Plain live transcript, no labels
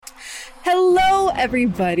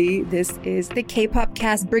everybody. This is the K-Pop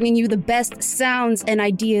Cast, bringing you the best sounds and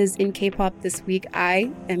ideas in K-pop this week.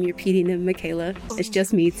 I am your PD Nim, Michaela. It's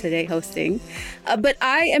just me today hosting. But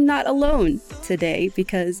I am not alone today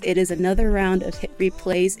because it is another round of hit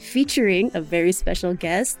replays featuring a very special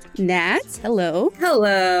guest, Nat. Hello.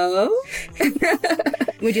 Hello.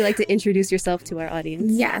 Would you like to introduce yourself to our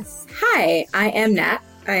audience? Yes. Hi, I am Nat.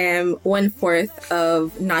 I am 1/4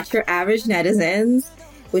 of Not Your Average Netizens,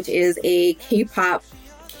 which is a K-pop,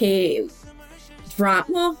 K-drama,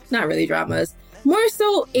 well, not really dramas, more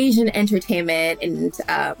so Asian entertainment and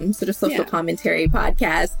sort of social commentary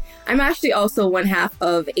podcast. I'm actually also one half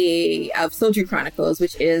of Soju Chronicles,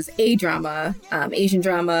 which is a drama, Asian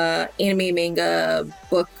drama, anime, manga,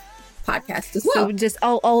 book podcast as well. So just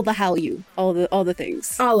all the Hallyu, all the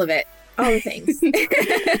things. All of it. All the things.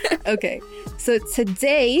 Okay. So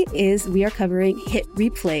today we are covering hit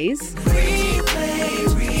replays.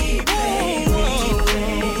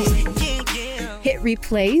 Hit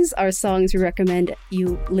replays are songs we recommend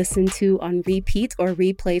you listen to on repeat or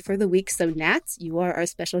replay for the week. So Nat, you are our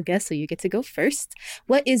special guest, so you get to go first.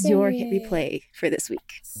 What is your hit replay for this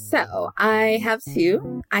week? So I have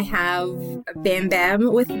two. I have Bam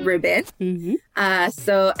Bam with Ribbon. Mm-hmm.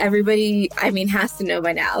 So everybody, has to know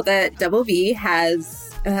by now that Double B has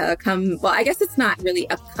come. Well, I guess it's not really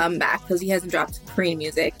a comeback because he hasn't dropped Korean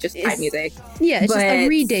music, just Thai music. Yeah, it's just a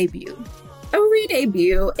re-debut. A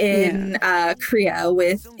re-debut in Korea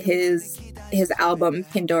with his album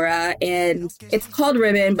Pandora, and it's called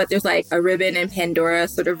Ribbon, but there's like a Ribbon and Pandora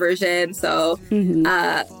sort of version. So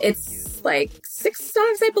it's like 6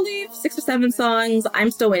 songs, I believe, 6 or 7 songs.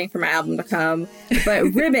 I'm still waiting for my album to come, but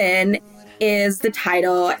Ribbon is the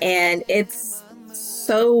title, and it's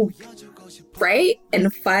so bright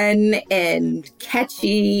and fun and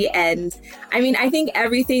catchy, and I think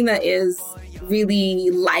everything that is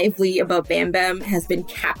really lively about Bam Bam has been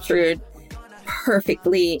captured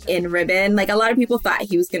perfectly in Ribbon. Like, a lot of people thought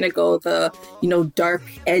he was gonna go the dark,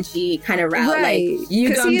 edgy kind of route, right? Like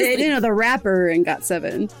you he is, the rapper in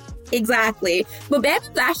GOT7. Exactly. But Bam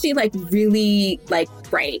Bam's actually really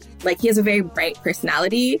bright. Like, he has a very bright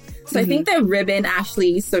personality. So I think that Ribbon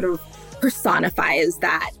actually sort of personifies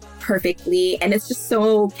that perfectly, and it's just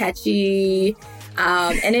so catchy.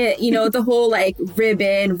 And it, the whole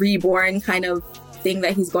Ribbon Reborn kind of thing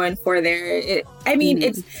that he's going for there.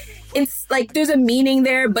 It's like there's a meaning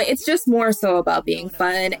there, but it's just more so about being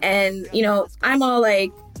fun. And, I'm all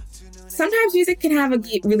sometimes music can have a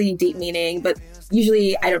really deep meaning, but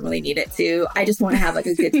usually I don't really need it to. I just want to have a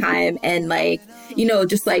good time and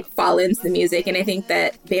just fall into the music. And I think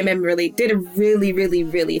that Bam Bam really did a really, really,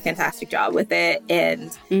 really fantastic job with it.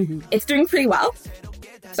 And it's doing pretty well.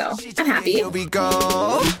 So I'm happy. Here we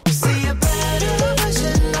go. See a better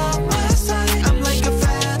version of myself. I'm like a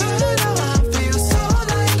fan, I feel so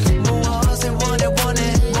like more than what I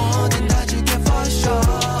wanted, more than that you get for sure.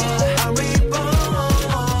 I'm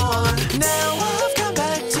reborn. Now I've come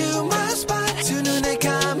back to my spot. 두 눈에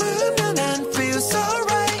감으면 난 feel so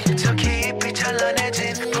right. 저 깊이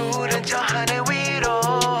찬란해진 푸른 저 하늘 위로.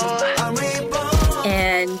 I'm reborn.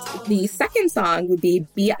 And the second song would be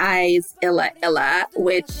B.I.'s Illa Illa,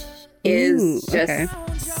 which is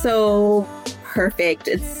so perfect.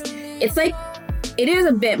 It's like, it is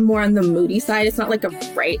a bit more on the moody side. It's not like a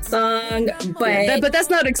bright song, but but that's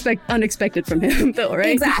not unexpected from him, though,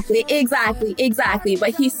 right? Exactly.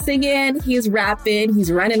 But he's singing, he's rapping,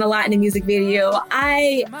 he's running a lot in the music video.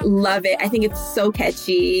 I love it. I think it's so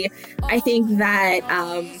catchy. I think that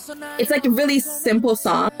it's like a really simple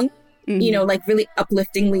song. Really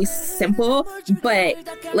upliftingly simple, but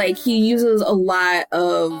he uses a lot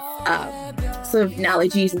of sort of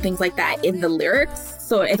analogies and things like that in the lyrics.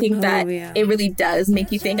 So I think that it really does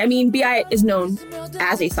make you think. B.I. is known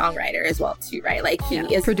as a songwriter as well too, right? He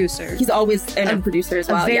is producer. He's always a producer as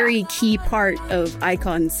well. A very key part of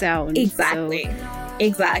iKON's sound.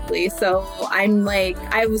 Exactly. So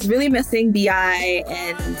I was really missing B.I.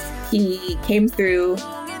 and he came through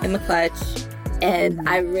in the clutch. And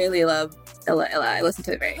I really love Illa Illa. I listen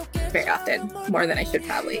to it very, very often, more than I should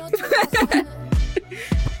probably.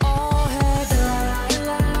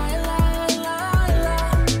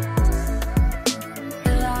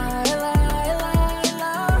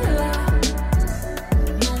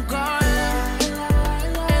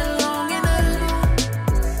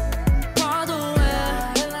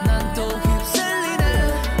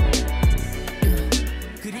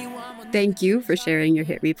 Thank you for sharing your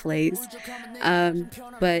hit replays.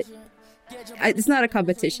 But it's not a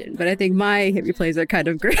competition, but I think my hit replays are kind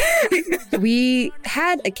of great. We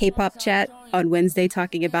had a K-pop chat on Wednesday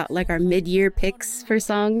talking about like our mid-year picks for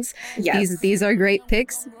songs. Yes. These are great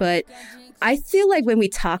picks, but I feel like when we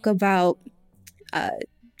talk about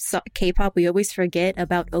K-pop, we always forget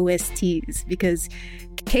about OSTs, because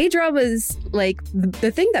K-dramas, like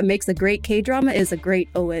the thing that makes a great K-drama is a great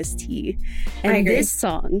OST. And this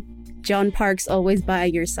song, John Park's Always by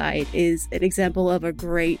Your Side, is an example of a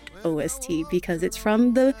great OST because it's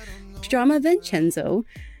from the drama Vincenzo,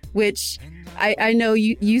 which I know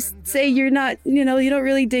you say you're not, you don't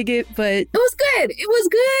really dig it, but it was good. It was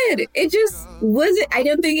good. It just wasn't, I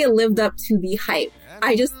don't think it lived up to the hype.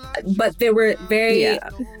 But there were very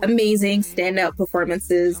amazing standout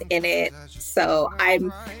performances in it. So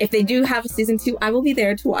if they do have a season 2, I will be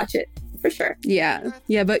there to watch it. For sure. Yeah,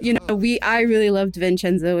 but I really loved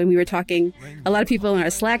Vincenzo, and we were talking, a lot of people in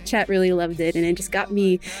our Slack chat really loved it, and it just got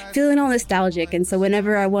me feeling all nostalgic. And so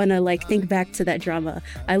whenever I want to like think back to that drama,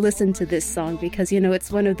 I listen to this song because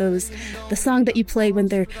it's one of those, the song that you play when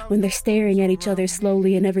they're staring at each other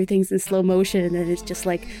slowly and everything's in slow motion, and it's just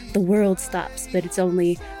like the world stops, but it's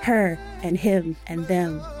only her and him and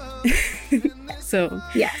them. So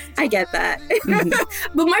yeah, I get that.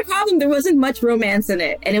 But my problem, there wasn't much romance in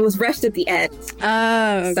it, and it was rushed at the end.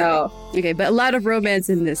 Okay. So okay, but a lot of romance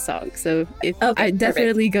in this song. So I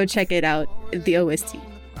definitely go check it out. The OST.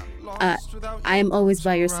 I Am Always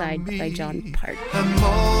by Your Side by John Park. I'm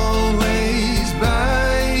always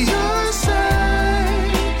by your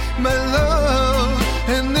side, my love,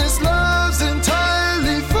 and this love's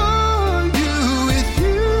entirely for you, with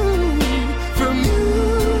you, from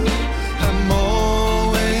you. I'm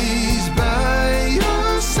always by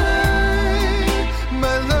your side,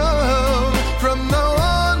 my love, from now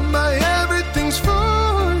on my everything's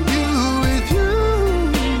for you, with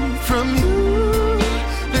you, from you.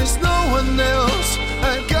 There's no one else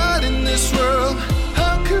I got in this world.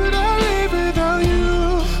 How could I live without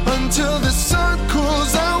you? Until the sun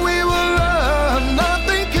cools out, we will run.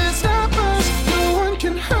 Nothing can stop us, no one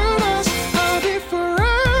can hurt us. I'll be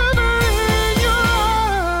forever in your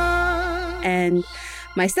arms. And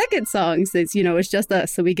my second song, since it's just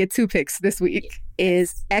us, so we get 2 picks this week,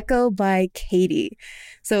 is Echo by Katie.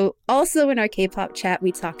 So also in our K-pop chat,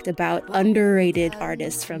 we talked about underrated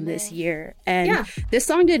artists from this year. And this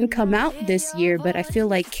song didn't come out this year, but I feel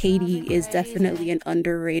like Katie is definitely an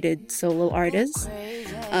underrated solo artist.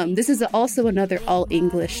 This is also another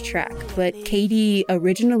all-English track, but Katie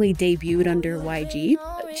originally debuted under YG.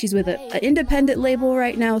 She's with an independent label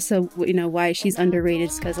right now, so why she's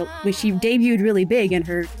underrated is because she debuted really big and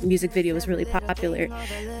her music video was really popular.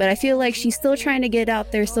 But I feel like she's still trying to get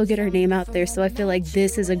out there, still get her name out there, so I feel like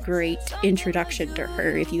this is a great introduction to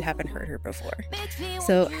her if you haven't heard her before.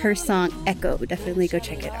 So her song Echo, definitely go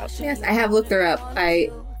check it out. Yes, I have looked her up. I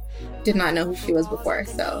did not know who she was before,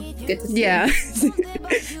 so good to see. Yeah.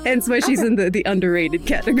 Hence why she's in the underrated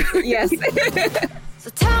category. Yes. So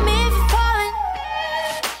tell me if you're falling,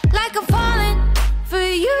 like I'm falling for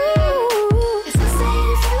you. So say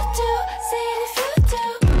it if you do, say it if you do.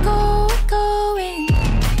 Going.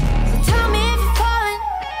 So tell me if you're falling,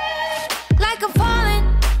 like I'm falling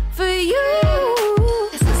for you.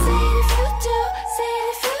 So say it if you do, say it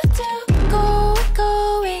if you do.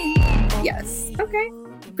 Going. Yes. Okay.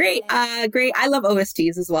 Great. Great. I love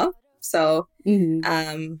OSTs as well. So,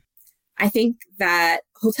 I think that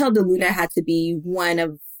Hotel de Luna had to be one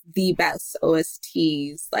of the best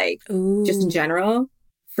OSTs, just in general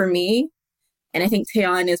for me. And I think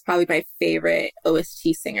Taeyeon is probably my favorite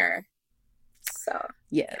OST singer. So,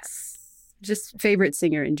 yes. Just favorite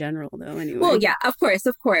singer in general, though, anyway. Well, yeah, of course.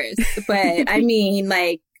 But I mean,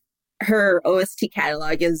 her OST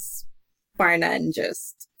catalog is bar none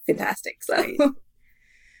just fantastic. So, right.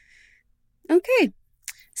 Okay.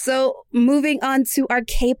 So moving on to our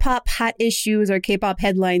K-pop hot issues or K-pop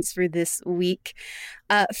headlines for this week.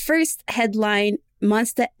 First headline,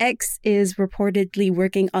 Monsta X is reportedly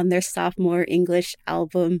working on their sophomore English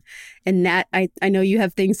album. And Nat, I know you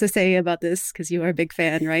have things to say about this because you are a big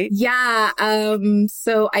fan, right? Yeah.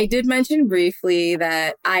 So I did mention briefly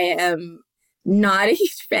that I am not a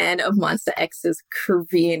huge fan of Monsta X's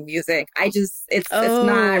Korean music. It's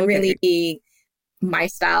not really my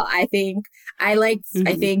style. I think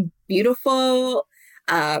Beautiful.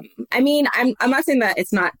 I mean, I'm not saying that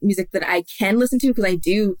it's not music that I can listen to, because I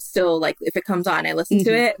do still, if it comes on, I listen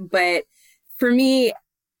to it. But for me,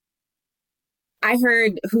 I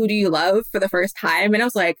heard Who Do You Love for the first time, and I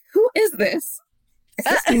was like, who is this? Is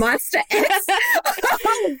this Monsta X?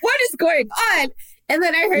 What is going on? And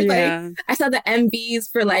then I heard I saw the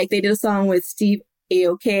MVs for they did a song with Steve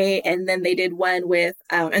A-OK, and then they did one with,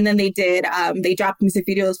 they dropped music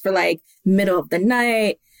videos for like Middle of the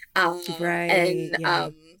Night,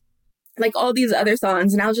 like all these other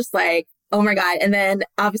songs. And I was just like, oh my God. And then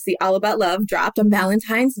obviously All About Love dropped on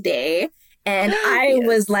Valentine's Day. And I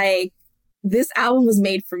was like, this album was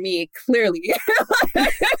made for me, clearly.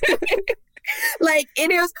 Like,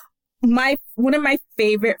 it is one of my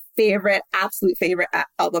absolute favorite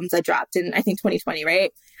albums that dropped in, I think, 2020,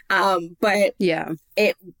 right? But yeah,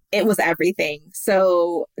 it was everything.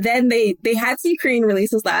 So then they had some Korean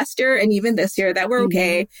releases last year and even this year that were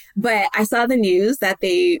okay. But I saw the news that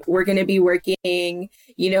they were going to be working,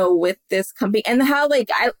 with this company, and how like,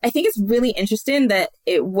 I think it's really interesting that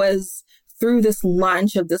it was through this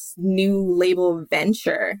launch of this new label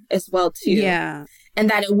venture as well too. Yeah. And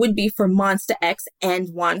that it would be for Monsta X and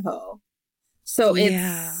Wonho. So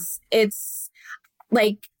it's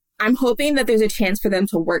like, I'm hoping that there's a chance for them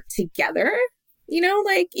to work together,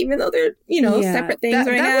 like, even though they're, separate things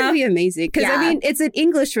right now. That would be amazing. Because, I mean, it's an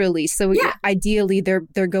English release. So ideally,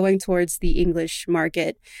 they're going towards the English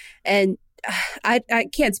market. And I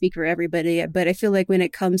can't speak for everybody, but I feel like when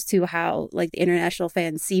it comes to how, like, the international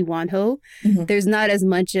fans see Wonho, there's not as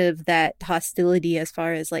much of that hostility as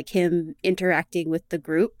far as, like, him interacting with the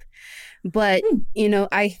group. But,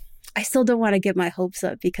 I still don't want to get my hopes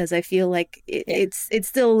up because I feel like it's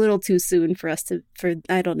still a little too soon for us for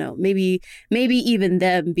I don't know, maybe even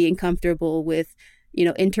them being comfortable with,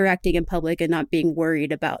 interacting in public and not being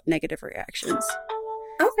worried about negative reactions.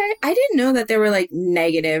 Okay. I didn't know that there were like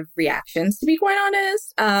negative reactions, to be quite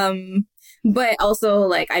honest. But also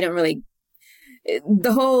like, I don't really,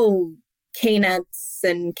 the whole K-Nuts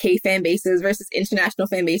and K fan bases versus international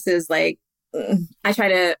fan bases, like, I try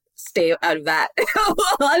to stay out of that a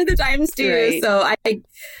lot of the times too. Right. So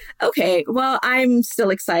I'm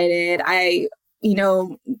still excited.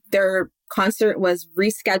 Their concert was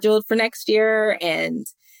rescheduled for next year, and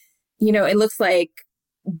it looks like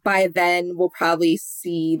by then we'll probably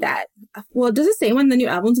see that. Well, does it say when the new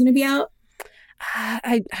album's going to be out?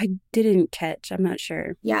 I didn't catch. I'm not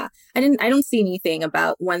sure. Yeah, I don't see anything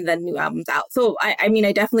about when the new album's out. So I mean,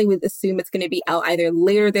 I definitely would assume it's going to be out either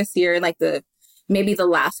later this year, like maybe the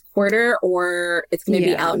last quarter, or it's going to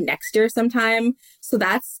be out next year sometime. So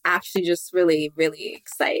that's actually just really, really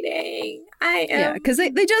exciting. Because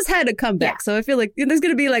they just had a comeback. So I feel like there's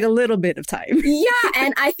going to be like a little bit of time. Yeah.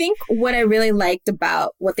 And I think what I really liked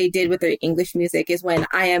about what they did with their English music is when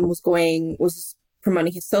I.M was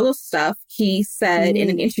promoting his solo stuff, he said in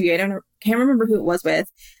an interview, can't remember who it was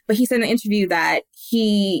with, but he said in the interview that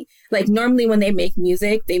he, like, normally when they make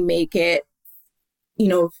music, they make it,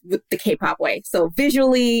 with the K-pop way. So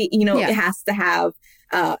visually, it has to have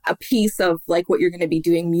a piece of like what you're going to be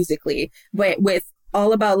doing musically. But with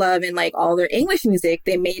All About Love and like all their English music,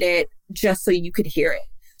 they made it just so you could hear it.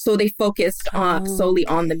 So they focused solely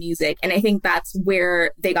on the music. And I think that's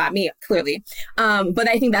where they got me, clearly. But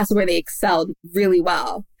I think that's where they excelled really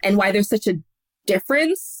well, and why there's such a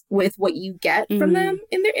difference with what you get from them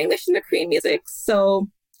in their English and their Korean music. So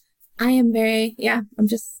I'm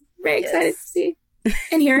just very excited to see.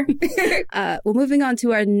 And here. Well, moving on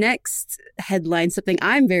to our next headline, something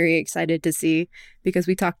I'm very excited to see because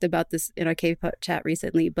we talked about this in our K-pop chat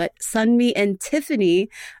recently, but Sunmi and Tiffany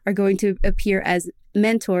are going to appear as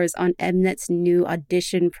mentors on Mnet's new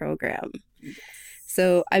audition program.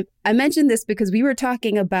 So I mentioned this because we were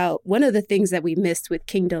talking about one of the things that we missed with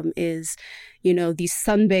Kingdom is, these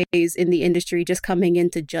sunbaes in the industry just coming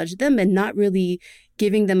in to judge them and not really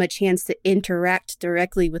giving them a chance to interact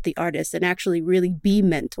directly with the artists and actually really be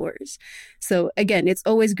mentors. So again, it's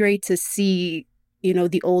always great to see,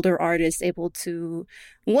 the older artists able to,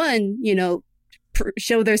 one,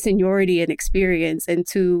 show their seniority and experience, and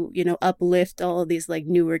two, uplift all of these like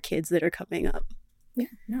newer kids that are coming up. Yeah,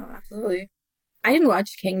 no, absolutely. I didn't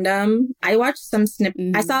watch Kingdom. I watched some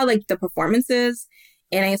snippets. I saw like the performances,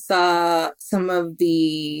 and I saw some of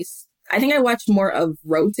the, I think I watched more of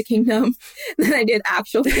Road to Kingdom than I did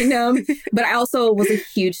actual Kingdom. But I also was a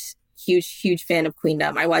huge fan of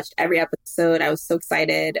Queendom. I watched every episode. I was so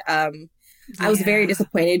excited. I was very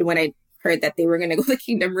disappointed when I heard that they were going to go the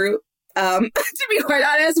Kingdom route, to be quite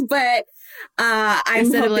honest. But I'm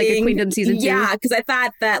instead hoping, of like a Queendom season 2. Yeah, because I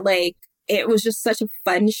thought that like, it was just such a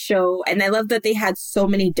fun show. And I love that they had so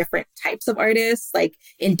many different types of artists, like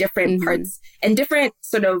in different parts and different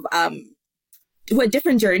sort of, who had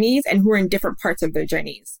different journeys and who were in different parts of their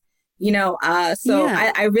journeys,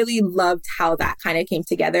 I really loved how that kind of came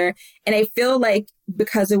together. And I feel like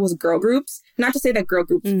because it was girl groups, not to say that girl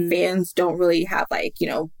group fans don't really have like,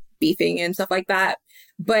 beefing and stuff like that,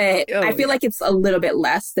 but I feel like it's a little bit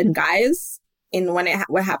less than guys. in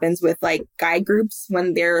what happens with like guy groups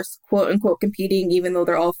when they're quote unquote competing, even though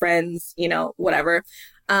they're all friends, you know, whatever.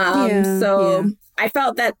 I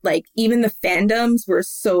felt that like even the fandoms were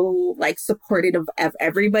so like supportive of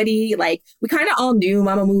everybody. Like we kind of all knew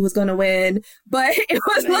Mamamoo was gonna win, but it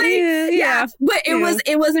was like but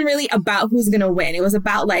it wasn't really about who's gonna win. It was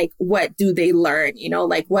about like what do they learn, you know,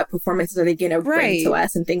 like what performances are they gonna bring to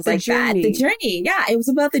us and things like that. The journey, it was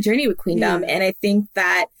about the journey with Queendom, and I think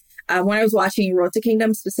that when I was watching Road to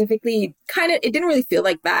Kingdom specifically, it didn't really feel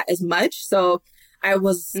like that as much. So I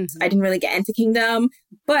didn't really get into Kingdom,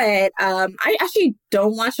 but I actually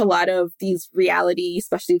don't watch a lot of these reality,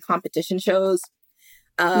 especially competition shows.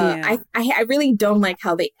 I really don't like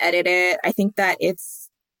how they edit it. I think that it's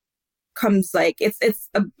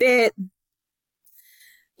a bit,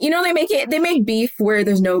 you know, they make beef where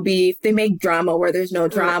there's no beef. They make drama where there's no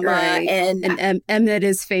drama. Right. And Mnet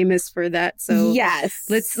is famous for that. So yes,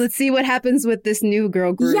 let's see what happens with this new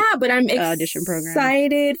girl group. Yeah, but I'm audition program.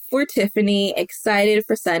 Excited for Tiffany, excited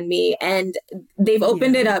for Sunmi, and they've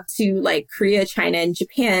opened it up to like Korea, China, and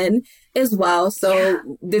Japan as well. So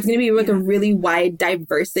there's going to be like a really wide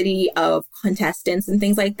diversity of contestants and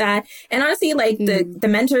things like that. And honestly, like the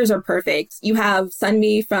mentors are perfect. You have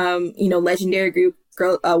Sunmi from, you know, legendary group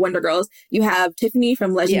Wonder Girls. You have Tiffany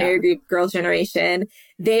from legendary group Girls' Generation.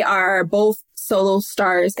 They are both solo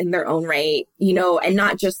stars in their own right, you know, and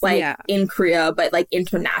not just like in Korea, but like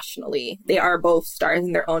internationally. They are both stars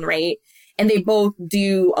in their own right. And they both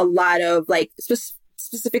do a lot of like,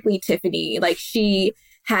 specifically Tiffany, like she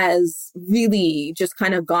has really just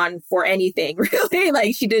kind of gone for anything, really.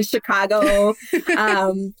 Like she did Chicago.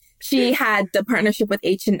 She had the partnership with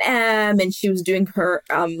H&M, and she was doing her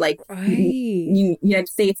United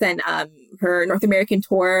States and her North American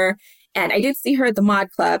tour. And I did see her at the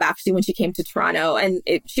Mod Club actually when she came to Toronto, and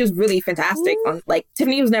she was really fantastic. Like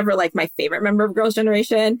Tiffany was never like my favorite member of Girls'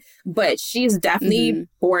 Generation, but she's definitely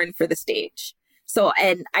born for the stage. So,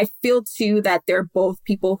 and I feel too that they're both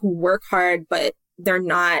people who work hard, but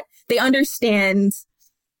they understand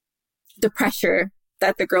the pressure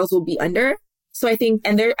that the girls will be under. So I think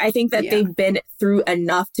that they've been through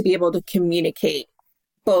enough to be able to communicate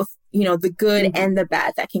both, you know, the good and the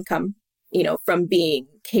bad that can come, you know, from being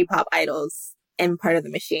K-pop idols and part of the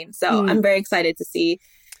machine. So I'm very excited to see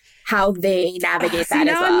how they navigate that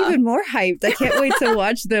as well. I'm even more hyped. I can't wait to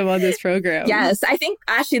watch them on this program. Yes, I think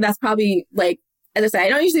actually that's probably like, as I said, I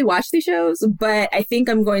don't usually watch these shows, but I think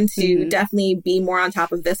I'm going to definitely be more on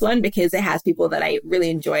top of this one because it has people that I really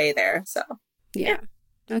enjoy there. So yeah.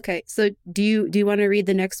 Okay, so do you want to read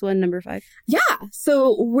the next one, number 5? Yeah,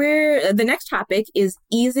 so the next topic is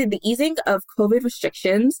the easing of COVID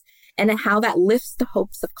restrictions and how that lifts the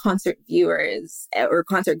hopes of concert viewers or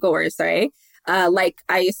concert goers, sorry. Like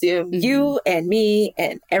I assume you and me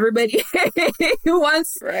and everybody who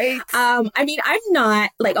wants. Right. I mean, I'm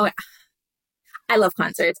not like, I love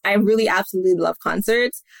concerts. I really absolutely love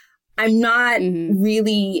concerts. I'm not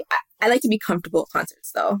really, I like to be comfortable at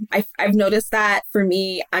concerts though. I've noticed that for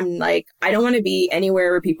me, I'm like, I don't want to be anywhere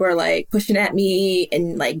where people are like pushing at me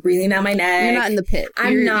and like breathing down my neck. You're not in the pit.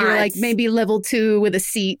 You're like maybe level 2 with a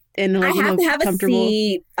seat and like, I have to have a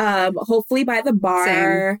seat, hopefully by the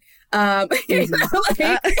bar. But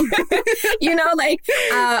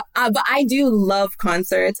I do love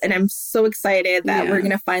concerts and I'm so excited that we're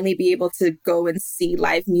going to finally be able to go and see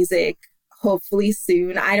live music hopefully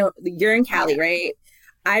soon. You're in Cali, right?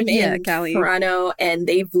 I'm in Cali. Toronto, and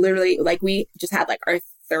they've literally, like, we just had like our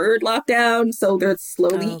 3rd lockdown, so they're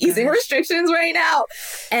slowly easing restrictions right now.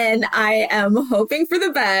 And I am hoping for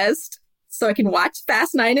the best so I can watch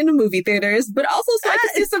Fast 9 in the movie theaters, but also so I can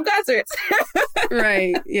see some concerts.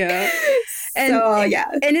 Right, yeah. And,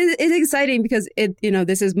 and it's exciting because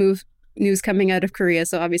this is news coming out of Korea.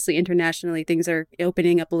 So obviously internationally things are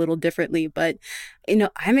opening up a little differently. But,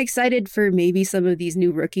 I'm excited for maybe some of these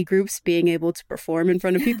new rookie groups being able to perform in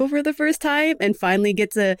front of people for the first time and finally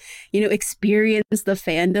get to, experience the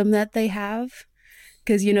fandom that they have.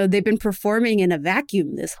 Because, they've been performing in a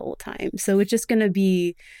vacuum this whole time. So it's just going to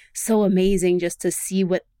be so amazing just to see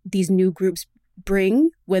what these new groups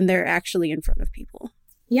bring when they're actually in front of people.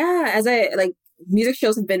 Yeah, music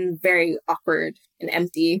shows have been very awkward and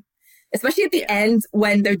empty. Especially at the end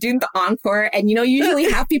when they're doing the encore and, you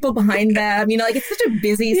usually have people behind them, it's such a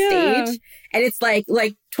busy stage and it's like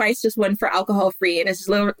Twice just went for alcohol free and it's just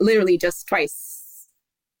literally just Twice.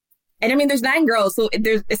 And I mean, there's 9 girls, so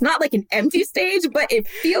it's not like an empty stage, but it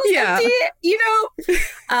feels empty,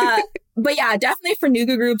 But But yeah, definitely for new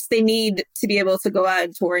groups, they need to be able to go out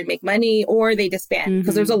and tour and make money, or they disband,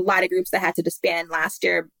 because there's a lot of groups that had to disband last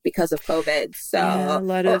year because of COVID. So yeah, a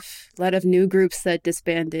lot of new groups that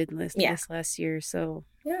disbanded this last year. So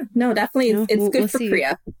yeah, no, definitely, it's good for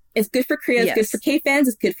Korea. It's good for Korea. It's good for K fans.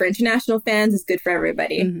 It's good for international fans. It's good for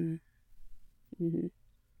everybody.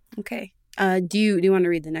 Okay. Do you want to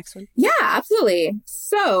read the next one? Yeah, absolutely.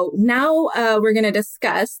 So now we're going to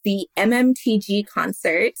discuss the MMTG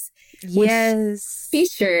concerts, which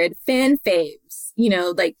featured fan faves, you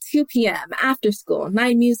know, like 2 p.m., After School,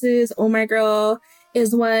 Nine Muses, Oh My Girl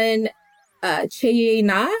is one, Cheye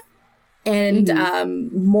Na, and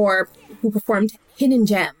more, who performed Hidden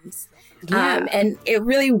Gems. Yeah. And it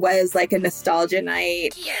really was like a nostalgia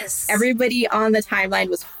night. Yes. Everybody on the timeline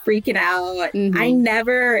was freaking out. I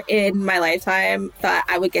never in my lifetime thought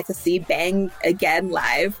I would get to see Bang again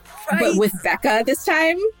live, but with Becca this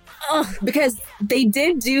time. Because they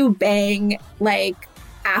did do Bang like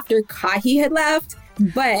after Kahi had left,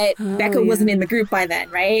 but Becca wasn't in the group by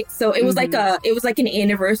then, right? So it was like an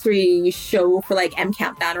anniversary show for like M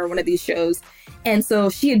Countdown or one of these shows. And so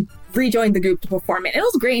she had rejoined the group to perform it. It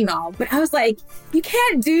was great and all, but I was like, you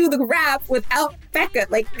can't do the rap without Becca.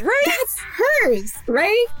 Like, that's hers,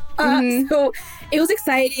 right? So it was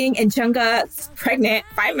exciting, and Jungga's pregnant,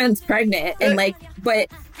 5 months pregnant, and like, but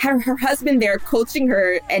her husband there coaching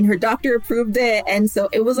her, and her doctor approved it, and so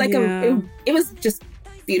it was like it was just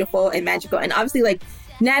beautiful and magical. And obviously, like,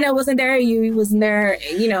 Nana wasn't there, Yui wasn't there,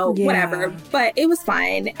 you know, whatever, but it was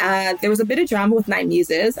fine. There was a bit of drama with Nine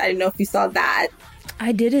Muses. I don't know if you saw that.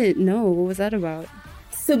 I didn't know. What was that about?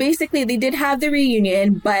 So basically, they did have the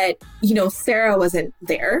reunion, but, you know, Sarah wasn't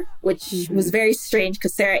there, which was very strange,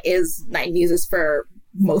 because Sarah is Nine Muses for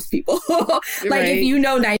most people. Like, if you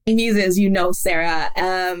know Nine Muses, you know Sarah.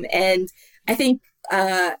 And I think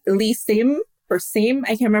Lee Sim, or Sim,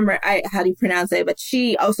 I can't remember how do you pronounce it, but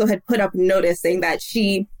she also had put up a notice saying that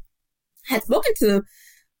she had spoken to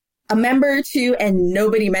a member or two, and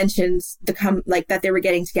nobody mentions that they were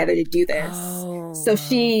getting together to do this. So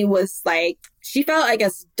she was like, she felt, I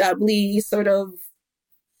guess, doubly sort of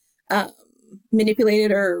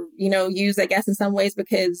manipulated, or, you know, used, I guess, in some ways,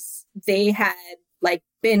 because they had like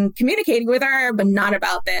been communicating with her, but not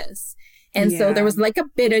about this. And so there was like a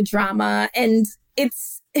bit of drama, and it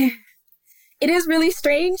is really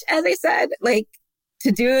strange, as I said, like,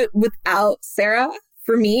 to do it without Sarah.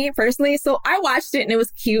 For me personally, so I watched it and it was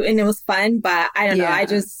cute and it was fun, but I don't know. I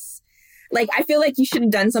just, like, I feel like you should have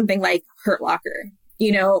done something like Hurt Locker,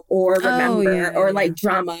 you know, or Remember, or like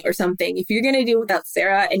Drama or something. If you're going to do it without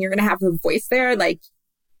Sarah and you're going to have her voice there, like,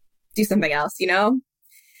 do something else, you know?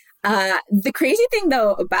 The crazy thing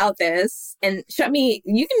though about this, and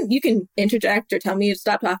you can interject or tell me to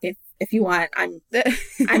stop talking if you want.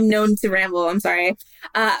 I'm known to ramble. I'm sorry.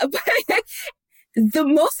 But the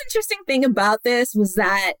most interesting thing about this was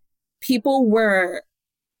that people were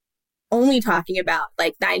only talking about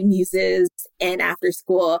like Nine Muses and After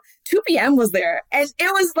School. 2 p.m. was there, and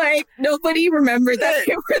it was like nobody remembered that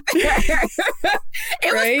they were there.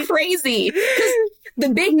 It was crazy. The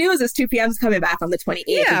big news is 2 p.m. is coming back on the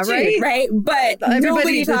 28th of June, right? But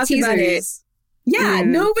nobody talks about it.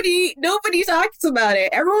 Nobody talks about it.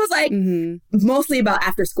 Everyone was like, mostly about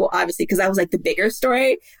After School, obviously, because that was like the bigger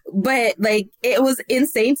story. But like, it was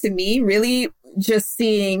insane to me, really, just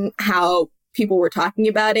seeing how people were talking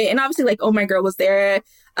about it. And obviously, like, Oh My Girl was there,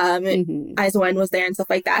 IZ*ONE was there and stuff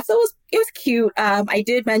like that. So it was cute. I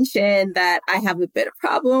did mention that I have a bit of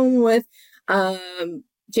problem with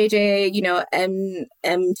JJ, you know,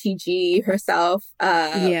 MTG herself,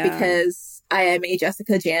 because I am a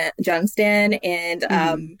Jessica Jung stan,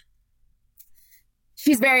 and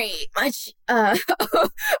she's very much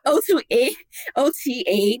OT8,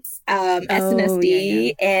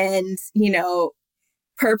 SNSD, and, you know,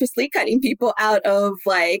 purposely cutting people out of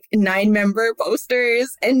like 9-member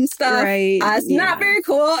posters and stuff. It's not very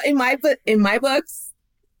cool in my books.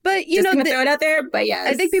 But, you know, throw it out there. But yeah,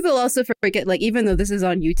 I think people also forget, like, even though this is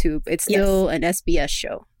on YouTube, it's still an SBS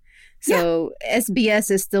show. So SBS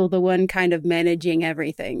is still the one kind of managing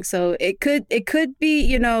everything. So it could be,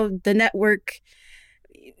 you know, the network,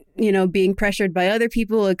 you know, being pressured by other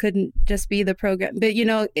people. It couldn't just be the program. But, you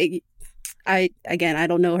know, I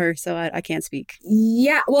don't know her, so I can't speak.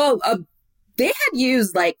 Yeah, well, they had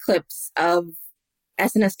used like clips of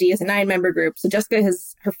SNSD as a 9-member group. So Jessica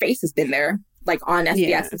her face has been there, like on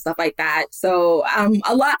SBS and stuff like that. So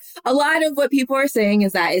a lot of what people are saying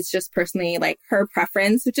is that it's just personally like her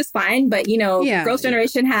preference, which is fine. But, you know, Girls'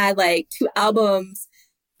 Generation had like 2 albums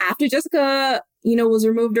after Jessica, you know, was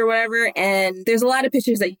removed or whatever. And there's a lot of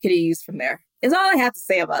pictures that you could have used from there. is all I have to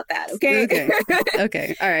say about that. Okay.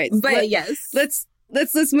 Okay. All right. But yes.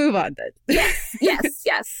 Let's move on then.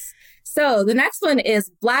 Yes. So the next one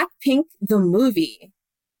is Blackpink the movie.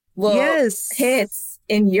 Will hit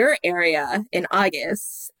in your area in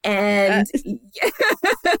August. And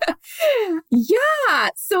yeah.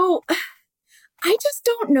 So I just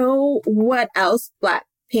don't know what else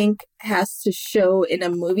Blackpink has to show in a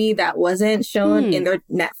movie that wasn't shown in their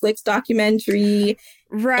Netflix documentary.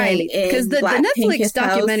 Right. Because the Netflix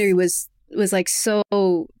documentary was like so,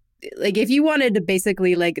 like, if you wanted to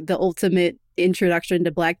basically like the ultimate introduction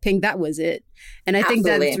to Blackpink, that was it. And I think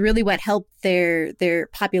that's really what helped their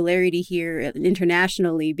popularity here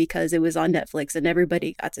internationally, because it was on Netflix and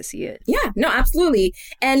everybody got to see it. Yeah, no, absolutely.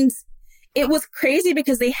 And it was crazy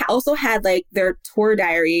because they also had like their tour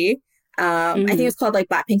diary. I think it's called like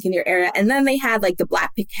Blackpink in Your Area. And then they had like the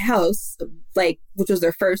Blackpink House, like, which was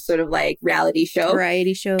their first sort of like variety show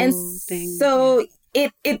thing. So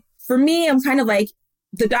it for me, I'm kind of like,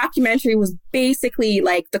 the documentary was basically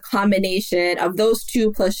like the combination of those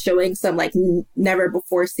two plus showing some like never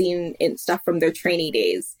before seen in stuff from their trainee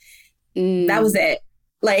days. That was it.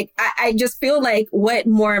 Like, I just feel like, what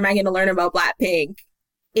more am I going to learn about Blackpink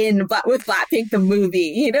with Blackpink the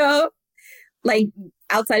movie, you know? Like,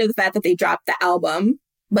 outside of the fact that they dropped the album,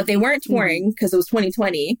 but they weren't touring because it was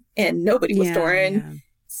 2020 and nobody was touring. Yeah.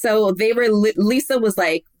 So they were, Lisa was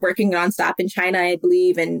like working nonstop in China, I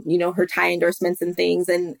believe, and, you know, her Thai endorsements and things.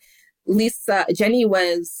 And Jennie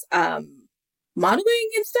was modeling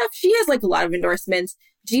and stuff. She has like a lot of endorsements.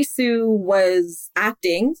 Jisoo was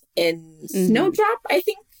acting in Snowdrop, I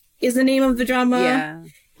think is the name of the drama. Yeah.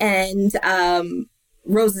 And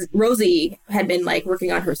Rosie had been like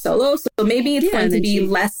working on her solo. So maybe it's going to be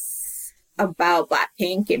less about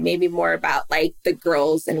Blackpink and maybe more about like the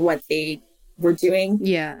girls and what they were doing.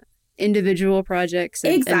 Yeah. Individual projects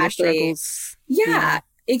and their struggles. Yeah,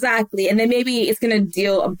 exactly. And then maybe it's going to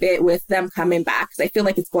deal a bit with them coming back, because I feel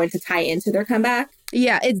like it's going to tie into their comeback.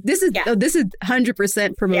 Yeah, this is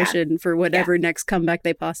 100% promotion for whatever next comeback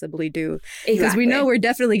they possibly do. Because we know we're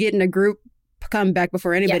definitely getting a group comeback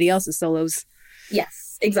before anybody else's solos.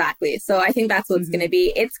 Yes, exactly. So I think that's what it's going to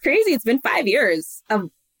be. It's crazy. It's been 5 years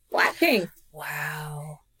of Blackpink.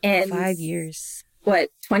 Wow. And 5 years. What,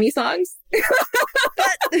 20 songs?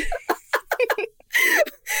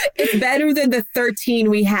 It's better than the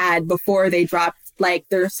 13 we had before they dropped like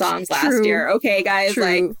their songs last year. Okay, guys,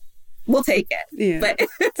 like, we'll take it. Yeah. But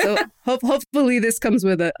so hopefully this comes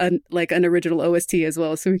with an original OST as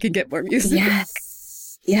well, so we can get more music.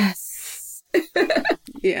 Yes.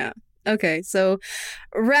 Yeah. Okay, so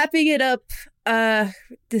wrapping it up,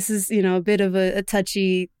 this is, a bit of a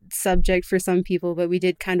touchy subject for some people, but we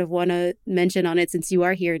did kind of want to mention on it since you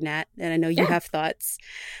are here, Nat, and I know you have thoughts.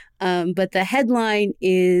 But the headline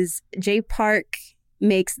is Jay Park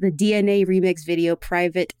makes the DNA remix video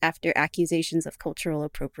private after accusations of cultural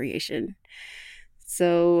appropriation.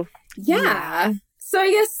 So, yeah. So I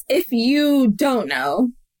guess if you don't know,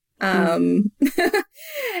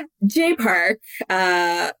 Jay Park,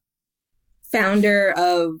 founder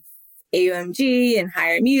of AOMG and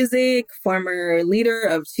Higher Music, former leader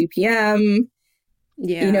of 2PM,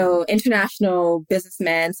 international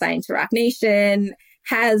businessman signed to Roc Nation,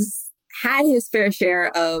 has had his fair share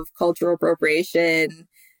of cultural appropriation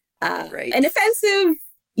and offensive,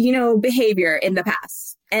 behavior in the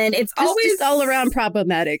past. And it's always just all around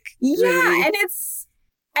problematic. Yeah. Really. And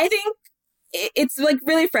I think it's like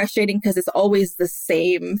really frustrating because it's always the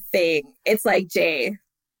same thing. It's like, Jay,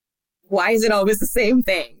 why is it always the same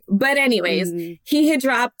thing? But anyways, he had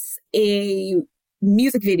dropped a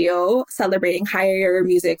music video celebrating Higher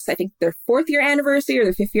Music's, I think, their 4th year anniversary or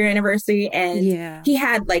their 5th year anniversary. And he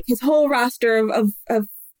had like his whole roster of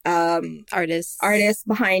artists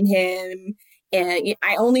behind him. And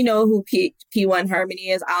I only know who P1 Harmony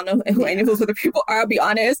is. I don't know who any of those other people are, I'll be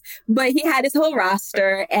honest. But he had his whole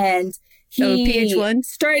roster, and he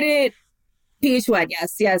started PH1.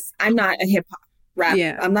 Yes. I'm not a hip hop rap.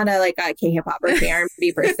 Yeah. I'm not a K-hip hop or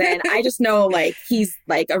K-R&B person. I just know like he's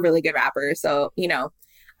like a really good rapper. So,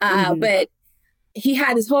 but he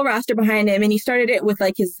had his whole roster behind him, and he started it with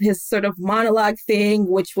like his sort of monologue thing,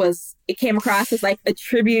 which it came across as like a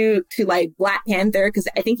tribute to like Black Panther, because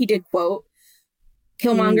I think he did quote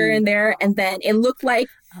Killmonger in there. And then it looked like,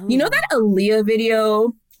 that Aaliyah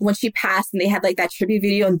video when she passed and they had like that tribute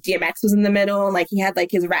video and DMX was in the middle and like he had like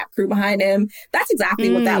his rap crew behind him. That's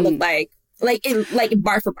exactly what that looked like. Like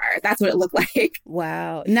bar for bar. That's what it looked like.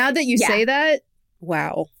 Wow. Now that you say that,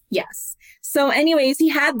 wow. Yes. So anyways, he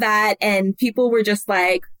had that and people were just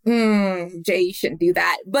like, Jay, you shouldn't do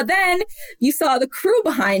that. But then you saw the crew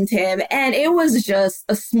behind him and it was just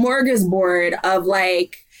a smorgasbord of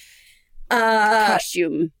like,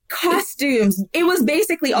 costumes. It was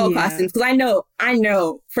basically all costumes because I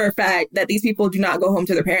know for a fact that these people do not go home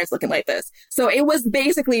to their parents looking like this. So it was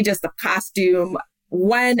basically just a costume,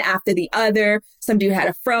 one after the other. Some dude had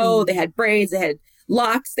a fro, they had braids, they had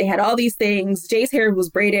locks, they had all these things. Jay's hair was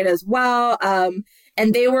braided as well.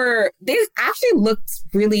 And they actually looked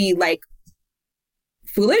really like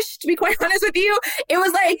foolish, to be quite honest with you. It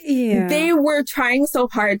was like they were trying so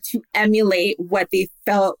hard to emulate what they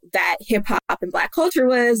felt that hip hop and Black culture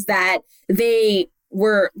was, that they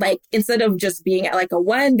were like, instead of just being at like a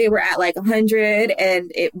 1, they were at like 100.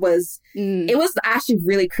 And it was actually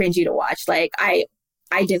really cringy to watch. Like I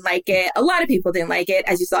didn't like it. A lot of people didn't like it.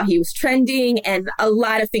 As you saw, he was trending and a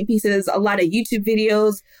lot of think pieces, a lot of YouTube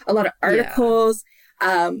videos, a lot of articles.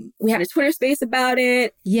 We had a Twitter space about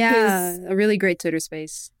it. Yeah, a really great Twitter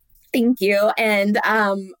space. Thank you. And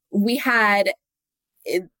we had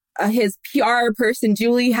his PR person,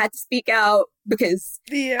 Julie, had to speak out because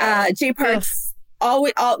Jay Park's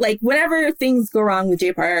always, like, whenever things go wrong with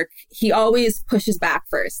Jay Park, he always pushes back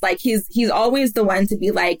first. Like, he's always the one to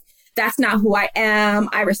be like, that's not who I am.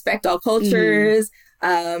 I respect all cultures.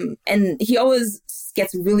 And he always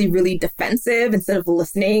gets really, really defensive instead of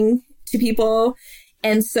listening to people.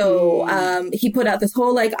 And so he put out this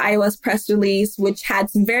whole like iOS press release, which had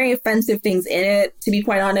some very offensive things in it, to be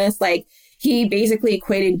quite honest. Like, he basically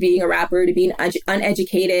equated being a rapper to being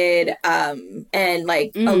uneducated and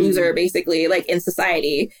like a loser, basically, like in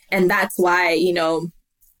society. And that's why, you know,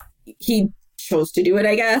 he chose to do it,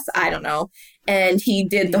 I guess. I don't know. And he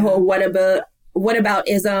did the whole what about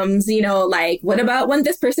isms, you know, like, what about when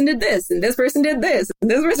this person did this and this person did this and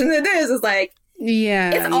this person did this? It's like,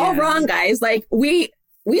 it's all wrong, guys. Like, we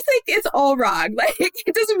think it's all wrong. Like,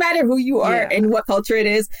 it doesn't matter who you are and what culture it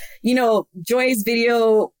is. You know, Joy's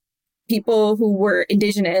video, people who were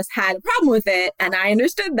indigenous had a problem with it. And I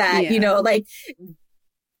understood that, you know, like,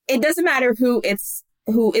 it doesn't matter who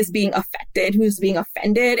is being affected, who's being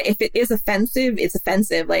offended. If it is offensive, it's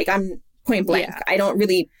offensive. Like, I'm point blank. I don't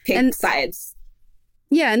really pick sides.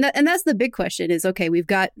 Yeah, and that's the big question is, okay, we've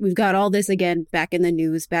got all this again back in the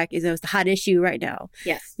news, it's the hot issue right now.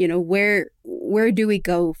 Yes. You know, where do we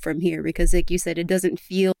go from here? Because like you said, it doesn't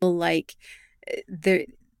feel like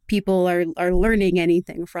people are learning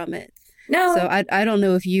anything from it. No. So I don't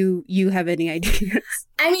know if you have any ideas.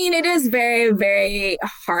 I mean, it is very, very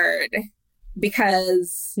hard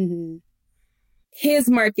because his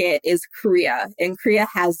market is Korea, and Korea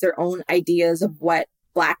has their own ideas of what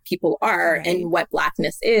Black people are and what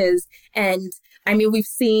Blackness is. And I mean, we've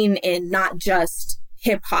seen in not just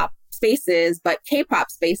hip hop spaces, but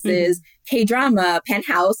K-pop spaces, K-drama,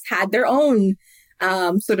 Penthouse had their own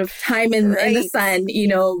sort of time in the sun, you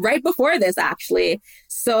know, right before this, actually.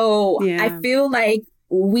 So I feel like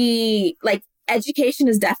education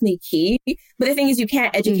is definitely key. But the thing is, you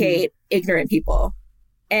can't educate ignorant people.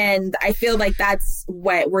 And I feel like that's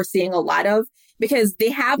what we're seeing a lot of, because they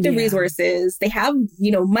have the resources, they have, you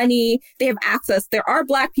know, money, they have access. There are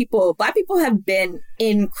Black people. Black people have been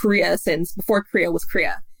in Korea since before Korea was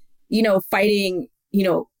Korea, you know, fighting, you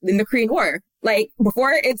know, in the Korean War. Like,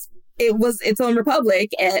 before it was its own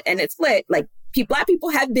republic and it split, like, Black people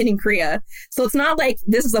have been in Korea. So it's not like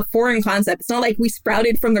this is a foreign concept. It's not like we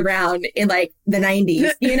sprouted from the ground in like the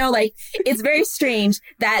 90s, you know, like, it's very strange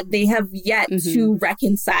that they have yet to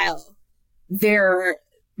reconcile their,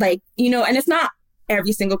 like, you know, and it's not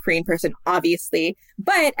every single Korean person, obviously,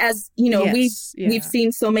 but as, you know, we've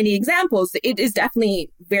seen so many examples, it is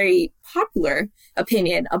definitely very popular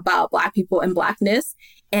opinion about Black people and Blackness.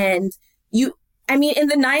 And I mean, in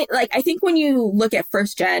the night, like, I think when you look at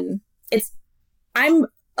first gen, I'm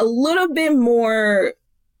a little bit more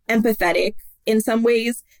empathetic in some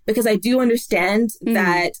ways, because I do understand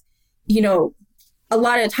that, you know, a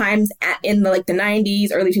lot of times in the 90s,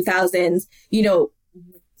 early 2000s, you know,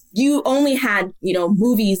 you only had, you know,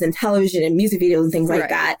 movies and television and music videos and things like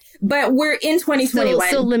that. But we're in 2021.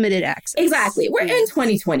 Still limited access. Exactly. We're in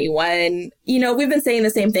 2021. You know, we've been saying the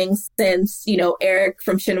same thing since, you know, Eric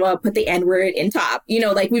from Shinhwa put the N-word in top. You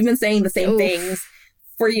know, like, we've been saying the same things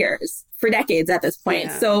for years, for decades at this point.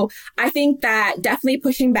 Yeah. So I think that definitely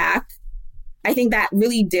pushing back, I think that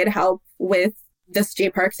really did help with this Jay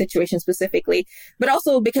Park situation specifically, but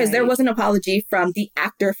also because there was an apology from the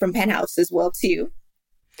actor from Penthouse as well, too.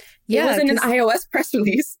 Yeah, it wasn't an iOS press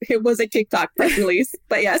release. It was a TikTok press release,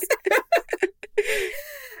 but yes.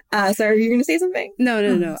 Sorry, are you going to say something?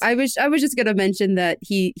 No. I was just going to mention that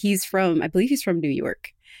I believe he's from New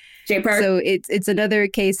York. J Park. So it's another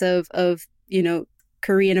case of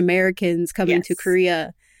Korean Americans coming to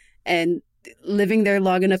Korea and living there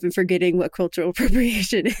long enough and forgetting what cultural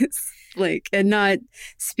appropriation is, like, and not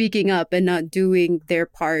speaking up and not doing their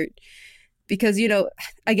part. Because,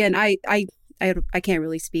 again, I can't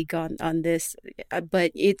really speak on this,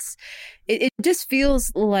 but it just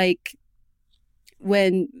feels like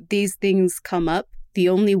when these things come up, the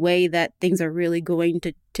only way that things are really going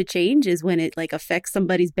to change is when it like affects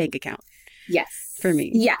somebody's bank account. Yes. For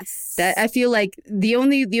me. Yes. That I feel like the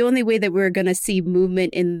only way that we're going to see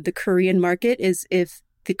movement in the Korean market is if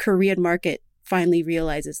the Korean market finally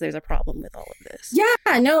realizes there's a problem with all of this.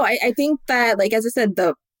 Yeah, no, I think that, like, as I said,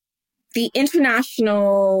 the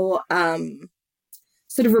international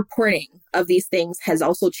sort of reporting of these things has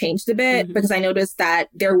also changed a bit, because I noticed that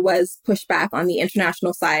there was pushback on the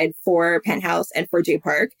international side for Penthouse and for J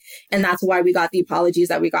Park. And that's why we got the apologies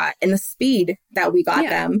that we got and the speed that we got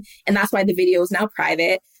them. And that's why the video is now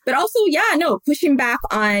private. But also, pushing back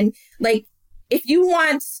on, like, if you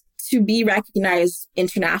want to be recognized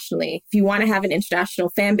internationally, if you want to have an international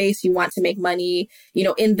fan base, you want to make money,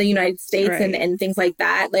 in the United States and things like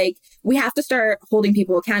that, like, we have to start holding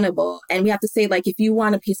people accountable. And we have to say, like, if you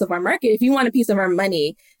want a piece of our market, if you want a piece of our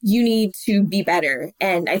money, you need to be better.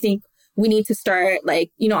 And I think we need to start,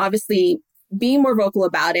 like, obviously being more vocal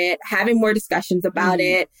about it, having more discussions about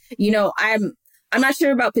it. I'm not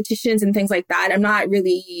sure about petitions and things like that. I'm not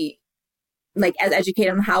really, like, as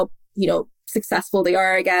educated on how, successful they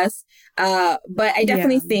are, I guess. But I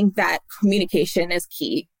definitely think that communication is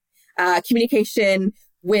key. Communication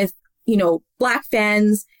with, Black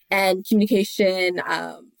fans, and communication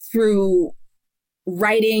through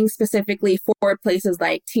writing specifically for places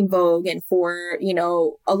like Teen Vogue and for,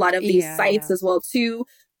 a lot of these sites as well too,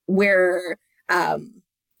 where,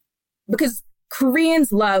 because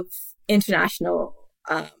Koreans love international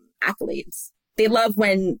accolades. They love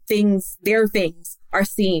when their things are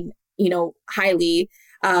seen, highly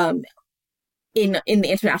in the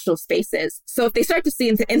international spaces. So if they start to see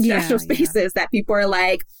into international spaces that people are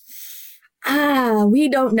like, we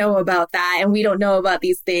don't know about that, and we don't know about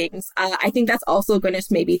these things, I think that's also going to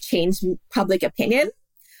maybe change public opinion.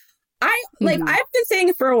 I've been saying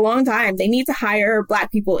it for a long time. They need to hire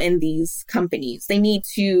Black people in these companies. They need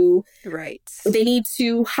to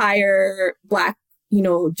hire Black,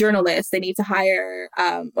 journalists. They need to hire,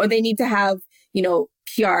 or they need to have,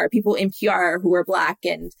 PR, people in PR who are Black,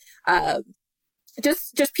 and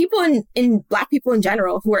just people in Black people in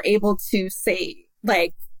general who are able to say,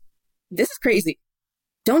 like, this is crazy.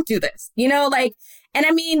 Don't do this. And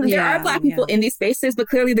I mean, there are Black people in these spaces, but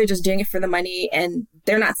clearly they're just doing it for the money, and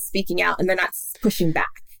they're not speaking out, and they're not pushing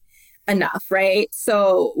back enough, right?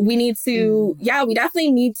 So we need to, we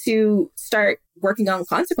definitely need to start working on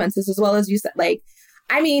consequences, as well as you said. Like,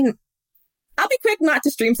 I mean, I'll be quick not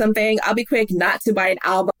to stream something. I'll be quick not to buy an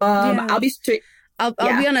album. I'll be I'll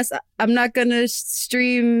be honest. I'm not gonna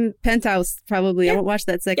stream Penthouse. Probably, I won't watch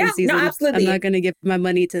that second season. No, absolutely. I'm not gonna give my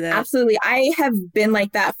money to that. Absolutely, I have been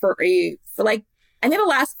like that for like, I think the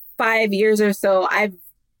last 5 years or so.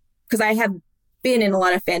 Because I have been in a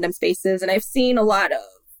lot of fandom spaces, and I've seen a lot of,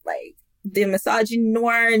 like, the misogyny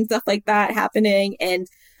noir and stuff like that happening. And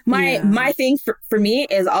my thing for me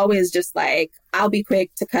is always just like, I'll be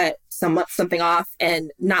quick to cut something off and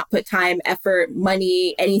not put time, effort,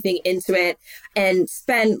 money, anything into it, and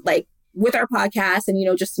spend, like, with our podcast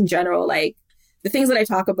and, just in general, like, the things that I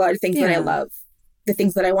talk about are things that I love, the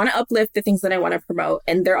things that I want to uplift, the things that I want to promote.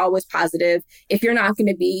 And they're always positive. If you're not going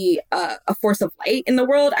to be a force of light in the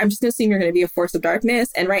world, I'm just going to assume you're going to be a force of darkness.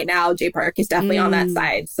 And right now, J Park is definitely on that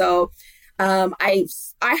side. So I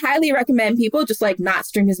highly recommend people just, like, not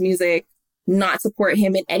stream his music, not support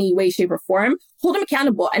him in any way, shape, or form. Hold him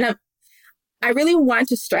accountable. And I really want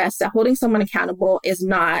to stress that holding someone accountable is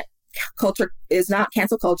not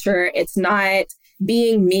cancel culture. It's not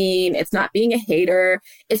being mean. It's not being a hater.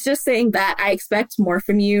 It's just saying that I expect more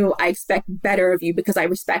from you. I expect better of you because I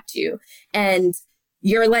respect you. And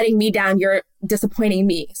you're letting me down. You're disappointing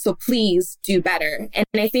me. So please do better. And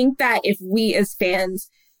I think that if we as fans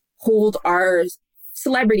hold our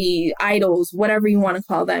celebrity idols, whatever you want to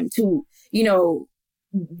call them, to,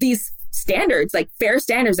 these standards, like fair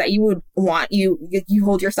standards that you would want, you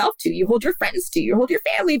hold yourself to, you hold your friends to, you hold your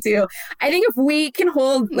family to. I think if we can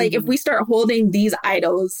hold, like, if we start holding these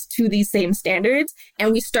idols to these same standards,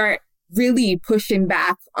 and we start really pushing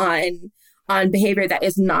back on behavior that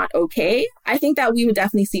is not okay, I think that we would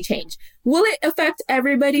definitely see change. Will it affect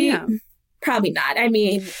everybody? Probably not. I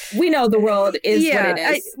mean, we know the world is what it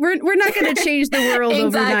is. We're not going to change the world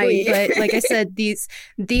Exactly. overnight, but like I said, these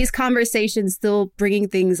conversations, still bringing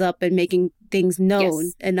things up and making things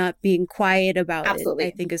known and not being quiet about Absolutely. it,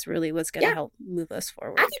 I think is really what's going to help move us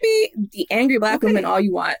forward. I can be the angry Black woman all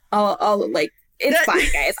you want. All like, it's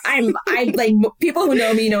fine, guys. I like, people who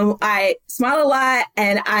know me know I smile a lot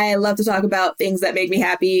and I love to talk about things that make me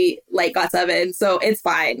happy, like GOT7. So it's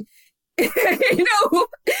fine.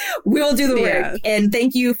 We'll do the work. And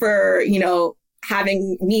thank you for,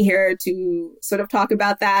 having me here to sort of talk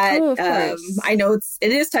about that. Oh, of course. I know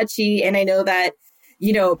it is touchy, and I know that,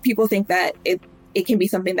 people think that it can be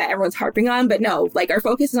something that everyone's harping on, but no, like our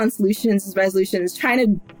focus is on solutions, resolutions, trying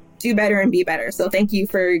to do better and be better. So thank you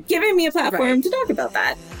for giving me a platform to talk about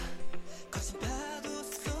that.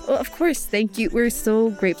 Well, of course, thank you. We're so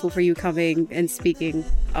grateful for you coming and speaking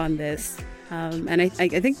on this. And I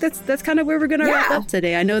think that's kind of where we're going to wrap up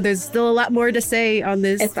today. I know there's still a lot more to say on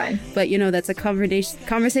this. It's fine. But, that's a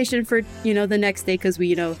conversation for, the next day, because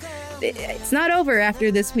we, it's not over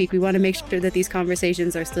after this week. We want to make sure that these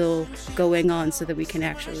conversations are still going on so that we can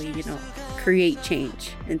actually, create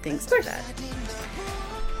change and things like that.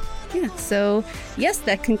 Yeah. So, yes,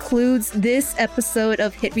 that concludes this episode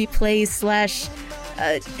of Hit Replays /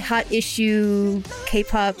 hot issue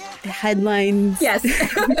K-pop headlines. Yes.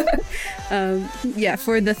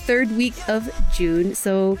 For the third week of June.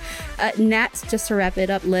 So, Nat, just to wrap it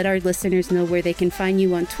up, let our listeners know where they can find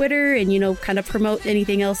you on Twitter and, kind of promote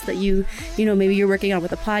anything else that maybe you're working on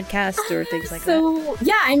with a podcast or things like that. So,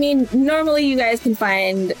 I mean, normally you guys can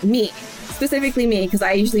find me, specifically me, because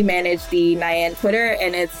I usually manage the Nyan Twitter,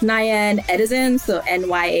 and it's Nyan Edizens, so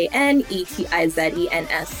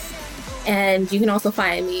NYANETIZENS. And you can also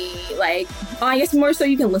find me, I guess more so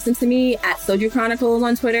you can listen to me at Soju Chronicles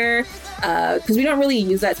on Twitter, because we don't really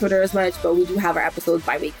use that Twitter as much, but we do have our episodes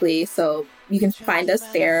bi-weekly, so you can find us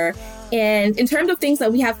there. And in terms of things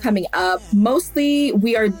that we have coming up, mostly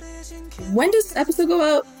when does this episode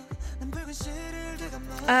go out?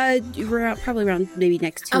 We're probably around maybe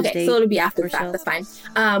next Tuesday. Okay, so it'll be after that. So. That's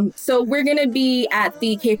fine. So we're going to be at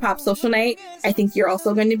the K-pop Social Night. I think you're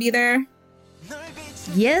also going to be there.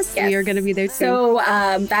 Yes, we are going to be there too. So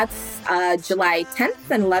that's July 10th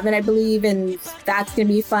and 11th, I believe, and that's going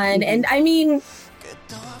to be fun. And I mean,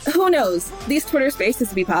 who knows? These Twitter spaces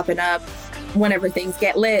will be popping up whenever things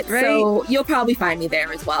get lit. Right. So you'll probably find me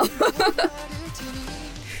there as well.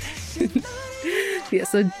 Yeah,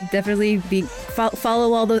 so definitely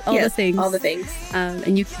follow all the things. All the things.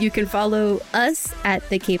 And you can follow us at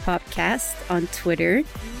the K-pop Cast on Twitter.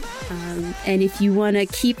 And if you want to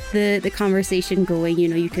keep the conversation going,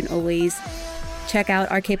 you can always check out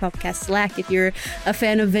our K-pop Cast Slack. If you're a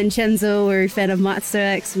fan of Vincenzo or a fan of Monster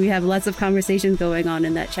X, we have lots of conversations going on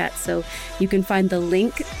in that chat. So you can find the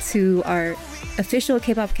link to our official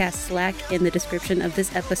K-pop Cast Slack in the description of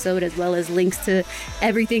this episode, as well as links to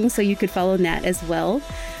everything, so you could follow Nat as well.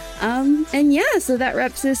 So that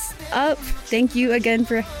wraps this up. Thank you again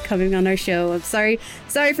for coming on our show. I'm sorry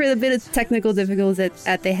for the bit of technical difficulties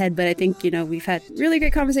at the head, but I think, we've had really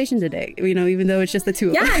great conversation today, even though it's just the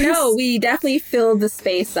two of us. Yeah, no, we definitely filled the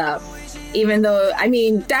space up, even though, I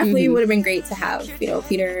mean, definitely would have been great to have,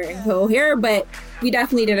 Peter and Co here, but we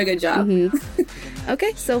definitely did a good job.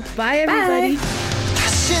 Okay, so bye everybody.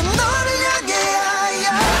 Bye.